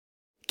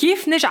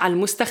كيف نجعل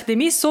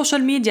مستخدمي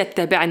السوشيال ميديا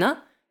تتابعنا،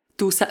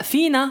 توثق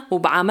فينا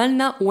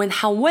وبعملنا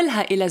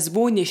ونحولها إلى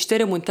زبون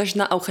يشتري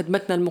منتجنا أو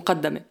خدمتنا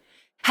المقدمة؟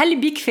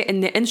 هل بيكفي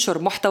أني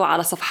أنشر محتوى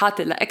على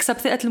صفحاتي لأكسب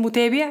ثقة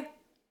المتابع؟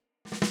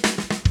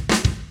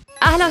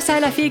 أهلا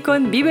وسهلا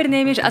فيكم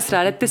ببرنامج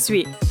أسرار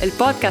التسويق،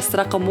 البودكاست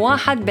رقم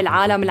 1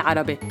 بالعالم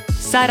العربي.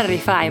 سارة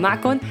الرفاعي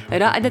معكم،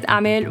 رائدة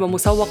أعمال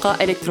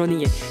ومسوقة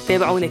إلكترونية.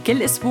 تابعوني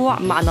كل أسبوع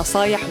مع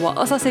نصايح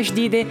وقصص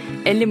جديدة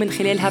اللي من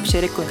خلالها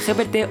بشارككم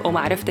خبرتي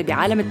ومعرفتي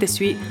بعالم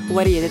التسويق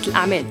وريادة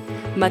الأعمال.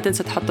 ما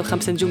تنسوا تحطوا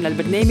 5 نجوم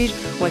للبرنامج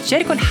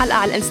وتشاركوا الحلقة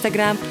على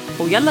الإنستغرام.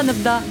 ويلا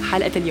نبدأ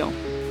حلقة اليوم.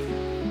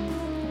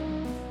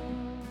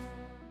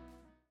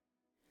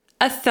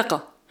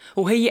 الثقة،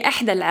 وهي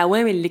إحدى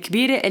العوامل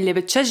الكبيرة اللي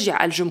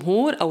بتشجع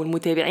الجمهور أو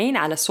المتابعين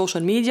على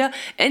السوشيال ميديا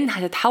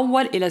إنها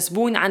تتحول إلى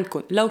زبون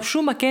عندكم لو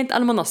شو ما كانت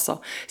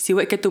المنصة،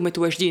 سواء كنتوا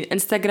متواجدين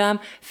إنستغرام،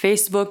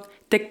 فيسبوك،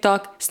 تيك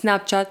توك،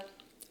 سناب شات.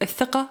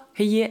 الثقة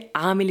هي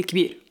عامل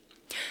كبير.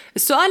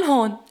 السؤال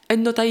هون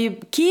إنه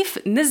طيب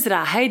كيف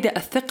نزرع هيدا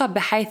الثقة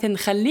بحيث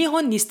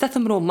نخليهم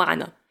يستثمروا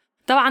معنا؟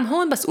 طبعاً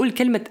هون بس أقول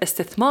كلمة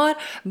استثمار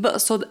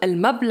بقصد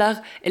المبلغ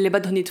اللي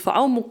بدهم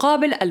يدفعوه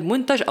مقابل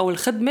المنتج أو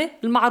الخدمة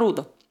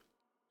المعروضة.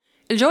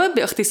 الجواب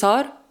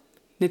باختصار: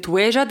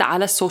 نتواجد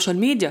على السوشيال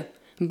ميديا،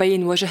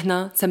 نبين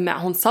وجهنا،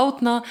 نسمعهم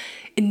صوتنا.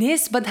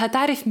 الناس بدها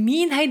تعرف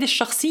مين هيدي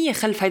الشخصية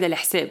خلف هيدا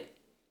الحساب.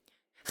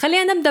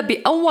 خلينا نبدأ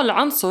بأول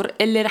عنصر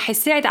اللي رح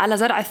يساعد على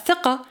زرع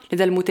الثقة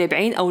لدى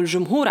المتابعين أو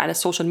الجمهور على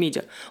السوشيال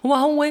ميديا،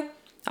 وهو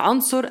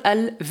عنصر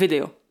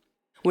الفيديو،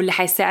 واللي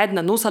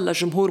حيساعدنا نوصل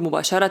للجمهور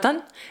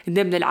مباشرة،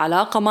 نبني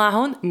العلاقة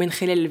معهم من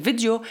خلال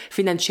الفيديو.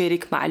 فينا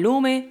نشارك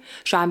معلومة،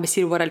 شو عم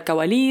بيصير ورا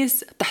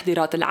الكواليس،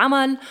 تحضيرات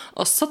العمل،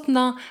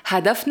 قصتنا،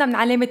 هدفنا من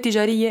علامة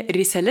تجارية،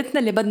 رسالتنا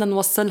اللي بدنا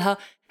نوصلها.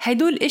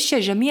 هيدول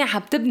الاشياء جميعها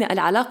بتبني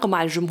العلاقة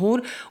مع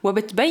الجمهور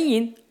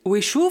وبتبين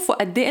ويشوفوا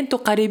قد ايه انتوا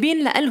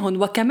قريبين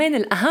لإلهم، وكمان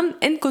الأهم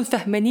انكم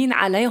فهمانين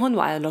عليهم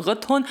وعلى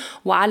لغتهم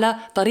وعلى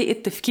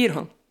طريقة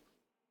تفكيرهم.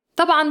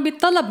 طبعاً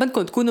بيتطلب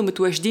منكم تكونوا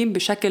متواجدين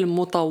بشكل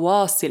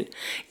متواصل،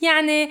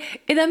 يعني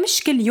إذا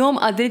مش كل يوم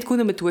قادرين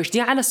تكونوا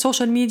متواجدين على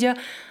السوشيال ميديا،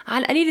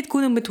 على القليل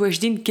تكونوا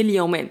متواجدين كل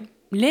يومين.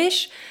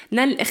 ليش؟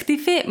 لأن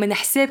الاختفاء من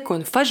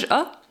حسابكم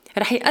فجأة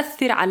رح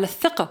يأثر على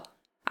الثقة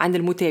عند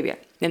المتابع،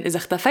 لأن إذا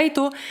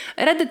اختفيتوا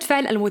ردة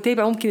فعل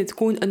المتابع ممكن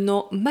تكون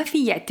إنه ما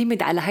في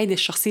يعتمد على هيدي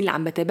الشخصية اللي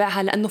عم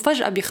بتابعها، لأنه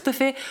فجأة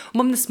بيختفي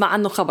وما بنسمع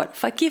عنه خبر،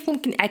 فكيف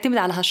ممكن اعتمد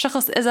على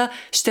هالشخص إذا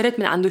اشتريت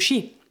من عنده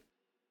شيء؟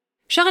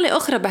 شغلة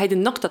أخرى بهيدي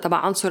النقطة تبع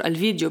عنصر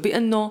الفيديو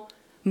بأنه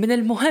من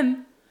المهم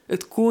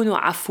تكونوا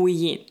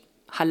عفويين.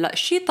 هلأ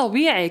شيء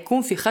طبيعي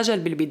يكون في خجل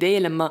بالبداية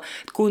لما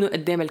تكونوا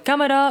قدام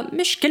الكاميرا،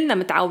 مش كلنا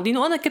متعودين،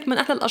 وأنا كنت من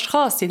أحد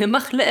الأشخاص يعني ما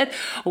خلقت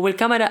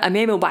والكاميرا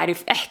أمامي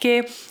وبعرف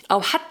أحكي،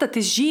 أو حتى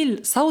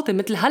تسجيل صوتي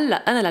مثل هلأ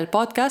أنا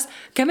للبودكاست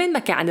كمان ما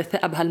كان عندي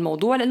ثقة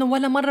بهالموضوع لأنه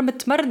ولا مرة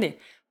متمرنة.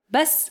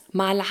 بس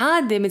مع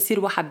العادة بنصير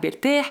واحد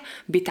بيرتاح،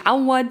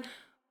 بيتعود،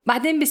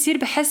 بعدين بيصير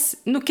بحس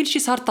إنه كل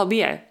شيء صار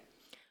طبيعي.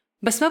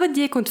 بس ما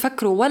بدي اياكم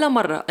تفكروا ولا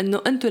مرة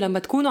انه انتوا لما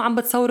تكونوا عم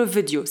بتصوروا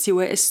فيديو،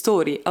 سواء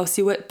ستوري او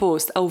سواء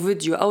بوست او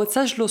فيديو او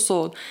تسجلوا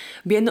صوت،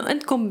 بانه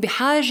انتكم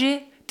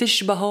بحاجة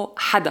تشبهوا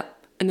حدا،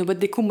 انه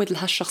بدي يكون مثل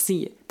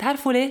هالشخصية.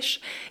 تعرفوا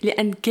ليش؟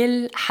 لان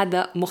كل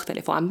حدا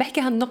مختلف. وعم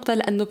بحكي هالنقطة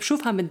لانه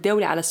بشوفها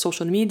متداولة على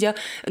السوشيال ميديا،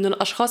 انه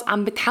الاشخاص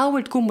عم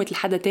بتحاول تكون مثل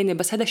حدا تاني،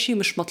 بس هذا الشيء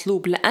مش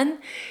مطلوب لان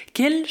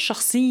كل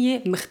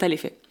شخصية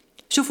مختلفة.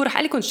 شوفوا رح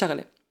أقولكم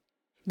شغلة،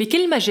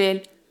 بكل مجال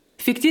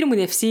في كتير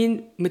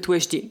منافسين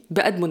متواجدين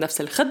بقدموا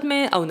نفس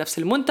الخدمة أو نفس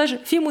المنتج،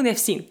 في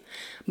منافسين،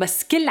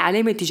 بس كل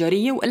علامة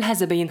تجارية وإلها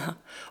زباينها،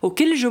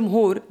 وكل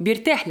جمهور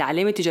بيرتاح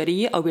لعلامة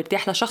تجارية أو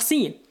بيرتاح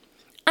لشخصية.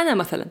 أنا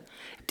مثلا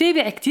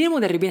بتابع كتير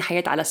مدربين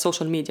حياة على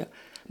السوشيال ميديا،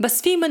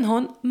 بس في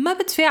منهم ما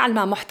بتفاعل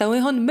مع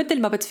محتواهم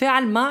مثل ما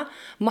بتفاعل مع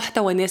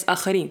محتوى ناس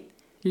آخرين.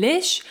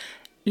 ليش؟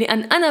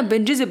 لأن أنا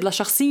بنجذب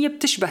لشخصية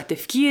بتشبه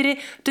تفكيري،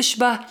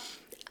 بتشبه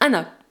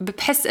أنا،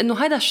 بحس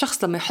إنه هذا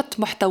الشخص لما يحط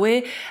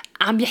محتواه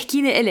عم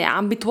بيحكيني إلي،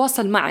 عم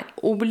بيتواصل معي،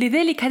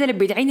 ولذلك هذا اللي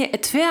بيدعيني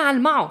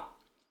أتفاعل معه.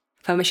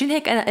 فمشان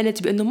هيك أنا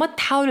قلت بأنه ما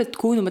تحاولوا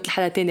تكونوا مثل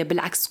حدا تاني،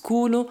 بالعكس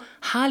كونوا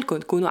حالكم،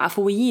 كونوا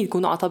عفويين،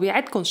 كونوا على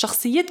طبيعتكم.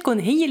 شخصيتكم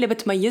هي اللي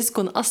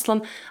بتميزكم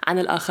أصلا عن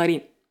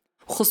الآخرين،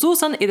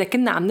 خصوصا إذا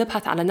كنا عم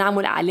نبحث على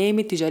نعمل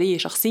علامة تجارية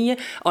شخصية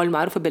أو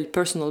المعروفة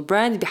بالبيرسونال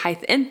براند، بحيث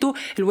أنتوا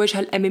الواجهة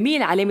الأمامية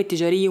للعلامة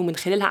التجارية ومن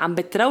خلالها عم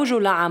بتروجوا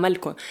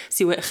لعملكم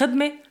سواء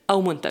خدمة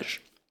أو منتج.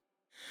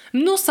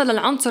 منوصل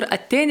للعنصر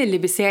الثاني اللي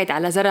بيساعد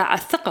على زرع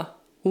الثقة،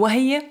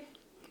 وهي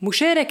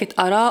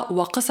مشاركة آراء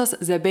وقصص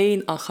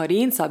زباين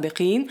آخرين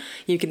سابقين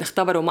يمكن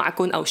اختبروا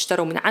معكم أو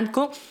اشتروا من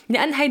عندكم،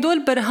 لأن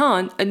هيدول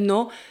برهان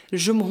إنه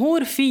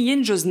الجمهور فيه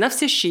ينجز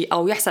نفس الشيء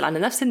أو يحصل على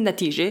نفس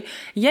النتيجة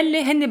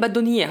يلي هن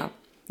بدهم إياها.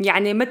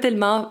 يعني مثل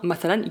ما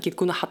مثلا يمكن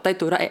تكونوا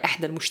حطيتوا رأي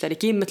إحدى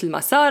المشتركين، مثل ما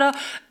سارة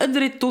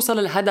قدرت توصل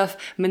الهدف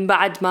من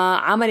بعد ما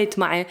عملت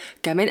معي،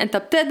 كمان أنت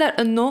بتقدر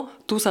إنه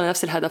توصل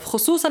لنفس الهدف،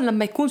 خصوصا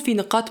لما يكون في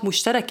نقاط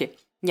مشتركة.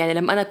 يعني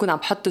لما أنا أكون عم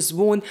بحط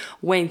زبون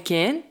وين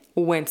كان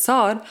وين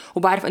صار،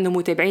 وبعرف إنه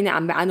متابعيني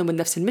عم بيعانوا من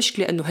نفس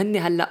المشكلة، إنه هن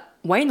هلأ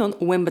وينهم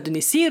وين بدهم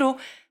يصيروا،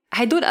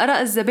 هيدول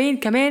آراء الزباين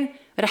كمان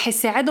رح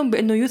يساعدهم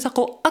بأنه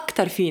يثقوا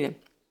أكتر فيني.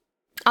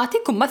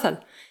 أعطيكم مثل،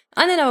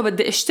 أنا لما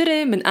بدي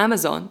أشتري من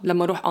أمازون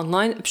لما أروح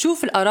أونلاين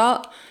بشوف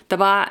الآراء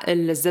تبع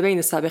الزباين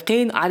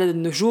السابقين، عدد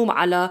النجوم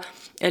على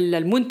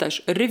المنتج،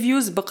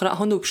 الريفيوز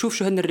بقرأهن وبشوف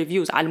شو هن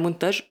الريفيوز على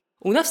المنتج.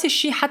 ونفس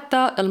الشيء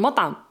حتى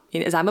المطعم،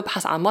 يعني إذا عم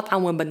ببحث عن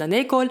مطعم وين بدنا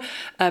ناكل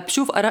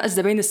بشوف آراء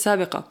الزباين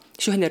السابقة،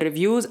 شو هن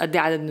الريفيوز، قد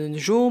ايه عدد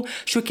النجوم،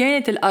 شو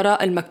كانت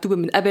الآراء المكتوبة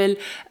من قبل،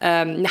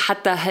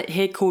 حتى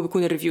هيك هو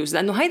بيكون الريفيوز،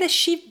 لأنه هيدا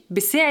الشيء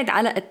بيساعد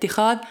على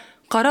اتخاذ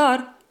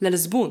قرار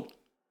للزبون.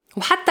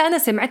 وحتى أنا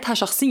سمعتها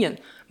شخصياً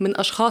من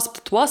أشخاص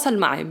بتتواصل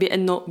معي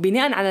بأنه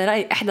بناء على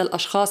رأي إحدى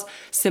الأشخاص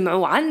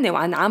سمعوا عني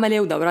وعن عملي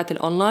ودورات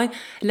الأونلاين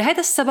لهذا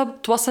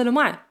السبب تواصلوا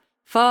معي.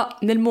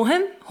 فمن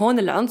المهم هون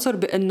العنصر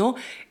بأنه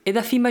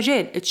إذا في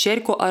مجال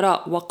تشاركوا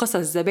آراء وقصص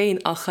زباين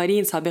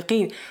آخرين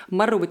سابقين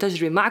مروا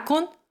بتجربة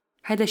معكم،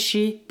 هذا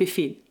الشيء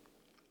بفيد.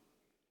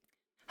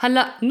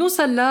 هلأ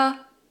نوصل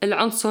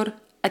للعنصر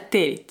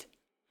الثالث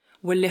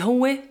واللي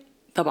هو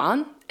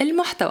طبعاً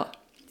المحتوى.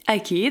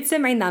 أكيد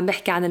سامعين عم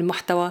بحكي عن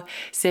المحتوى،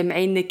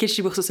 سامعين كل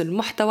شيء بخصوص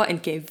المحتوى، إن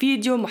كان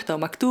فيديو، محتوى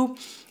مكتوب،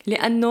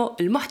 لأنه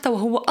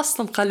المحتوى هو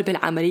أصلاً قلب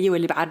العملية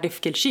واللي بعرف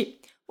كل شيء،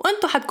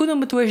 وأنتوا حتكونوا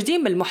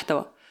متواجدين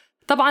بالمحتوى.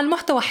 طبعاً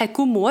المحتوى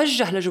حيكون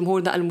موجه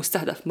لجمهورنا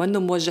المستهدف، ما إنه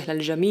موجه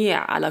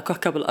للجميع على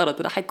كوكب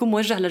الأرض، رح يكون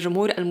موجه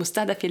لجمهور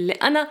المستهدف اللي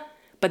أنا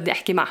بدي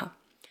أحكي معها.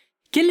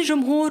 كل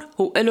جمهور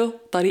هو له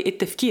طريقة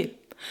تفكير.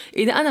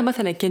 إذا أنا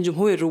مثلاً كان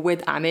جمهور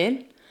رواد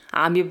أعمال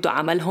عم يبدوا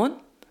عملهم،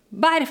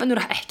 بعرف أنه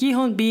رح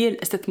أحكيهم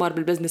بالاستثمار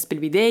بالبزنس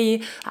بالبداية،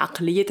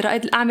 عقلية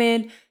رائد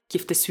الأعمال،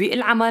 كيف تسويق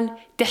العمل،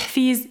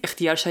 تحفيز،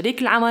 اختيار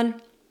شريك العمل.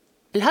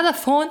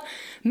 الهدف هون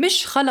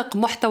مش خلق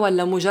محتوى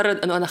لمجرد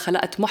أنه أنا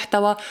خلقت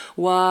محتوى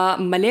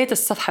ومليت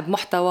الصفحة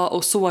بمحتوى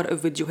أو صور أو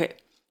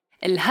فيديوهات.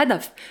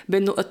 الهدف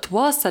بأنه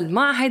أتواصل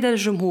مع هذا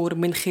الجمهور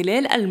من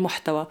خلال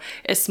المحتوى،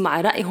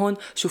 اسمع رأيهم،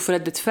 شوف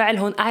ردة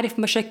فعلهم، أعرف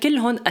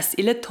مشاكلهم،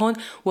 أسئلتهم،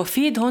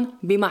 وفيدهم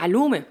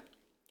بمعلومة.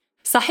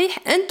 صحيح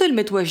أنتوا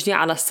المتواجدين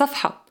على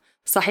الصفحة،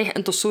 صحيح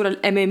أنتوا الصورة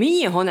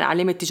الأمامية هون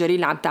العلامة التجارية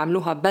اللي عم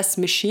تعملوها، بس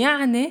مش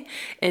يعني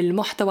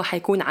المحتوى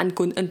حيكون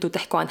عنكم أنتوا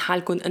تحكوا عن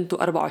حالكم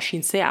أنتوا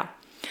 24 ساعة.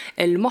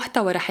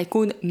 المحتوى رح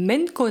يكون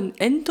منكم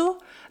أنتوا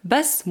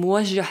بس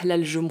موجه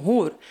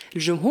للجمهور،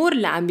 الجمهور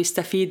اللي عم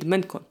بيستفيد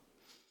منكم.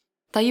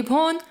 طيب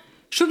هون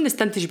شو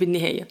بنستنتج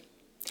بالنهاية؟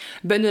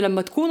 بأنه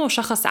لما تكونوا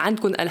شخص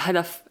عندكم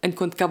الهدف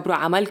أنكم تكبروا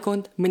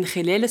عملكم من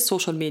خلال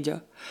السوشيال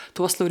ميديا،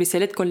 توصلوا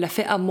رسالتكم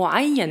لفئة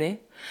معينة،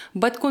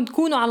 بدكم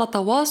تكونوا على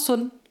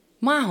تواصل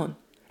معهم.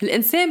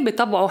 الإنسان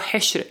بطبعه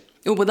حشرة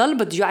وبضل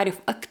بده يعرف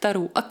أكتر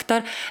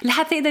وأكتر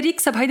لحتى يقدر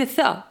يكسب هيدا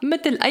الثقة،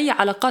 مثل أي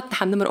علاقات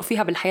نحن نمرق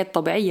فيها بالحياة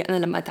الطبيعية.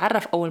 أنا لما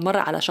أتعرف أول مرة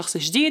على شخص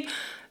جديد،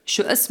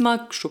 شو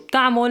اسمك، شو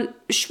بتعمل،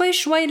 شوي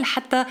شوي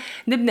لحتى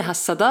نبني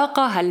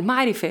هالصداقة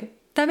هالمعرفة.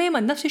 تماماً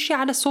نفس الشيء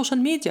على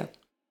السوشيال ميديا.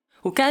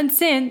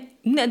 وكإنسان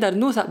نقدر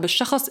نوثق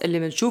بالشخص اللي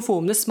منشوفه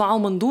ومنسمعه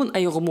من دون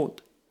أي غموض.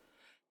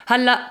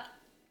 هلأ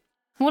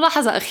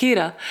ملاحظة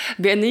أخيرة،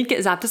 بأنه يمكن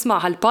إذا عم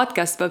تسمعوا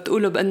هالبودكاست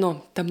بتقولوا بأنه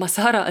طب ما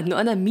سارة،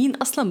 أنه أنا مين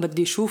أصلاً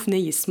بدي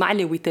يشوفني يسمع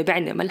لي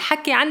ويتابعني؟ ما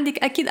الحكي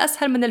عندك أكيد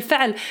أسهل من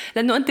الفعل،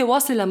 لأنه أنت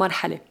واصل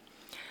لمرحلة.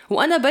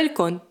 وأنا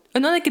بالكن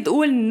أنه أنا كنت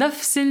أقول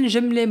نفس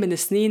الجملة من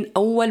سنين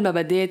أول ما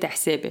بديت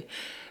حسابي،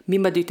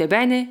 مين بده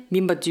يتابعني،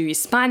 مين بده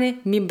يسمعني،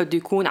 مين بده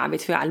يكون عم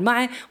يتفاعل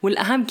معي،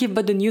 والأهم كيف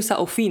بدهم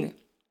يوثقوا فيني.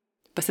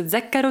 بس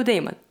تذكروا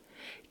دايماً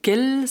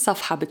كل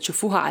صفحة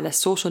بتشوفوها على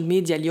السوشيال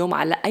ميديا اليوم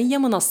على أي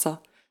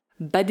منصة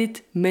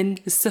بدت من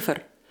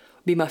الصفر،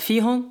 بما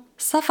فيهم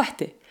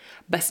صفحتي،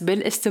 بس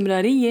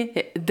بالاستمرارية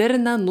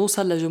قدرنا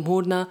نوصل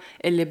لجمهورنا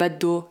اللي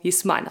بده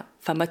يسمعنا.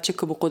 فما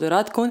تشكوا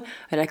بقدراتكم،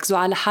 ركزوا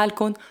على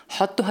حالكم،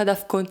 حطوا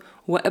هدفكم،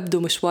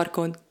 وابدوا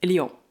مشواركم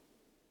اليوم.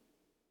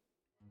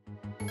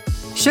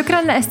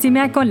 شكراً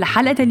لاستماعكم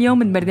لحلقة اليوم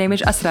من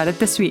برنامج أسرار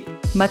التسويق.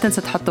 ما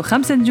تنسوا تحطوا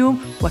 5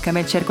 نجوم،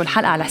 وكمان تشاركوا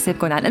الحلقة على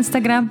حسابكم على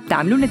الانستغرام،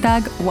 تعملوا لي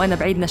تاج وأنا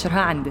بعيد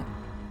نشرها عندي.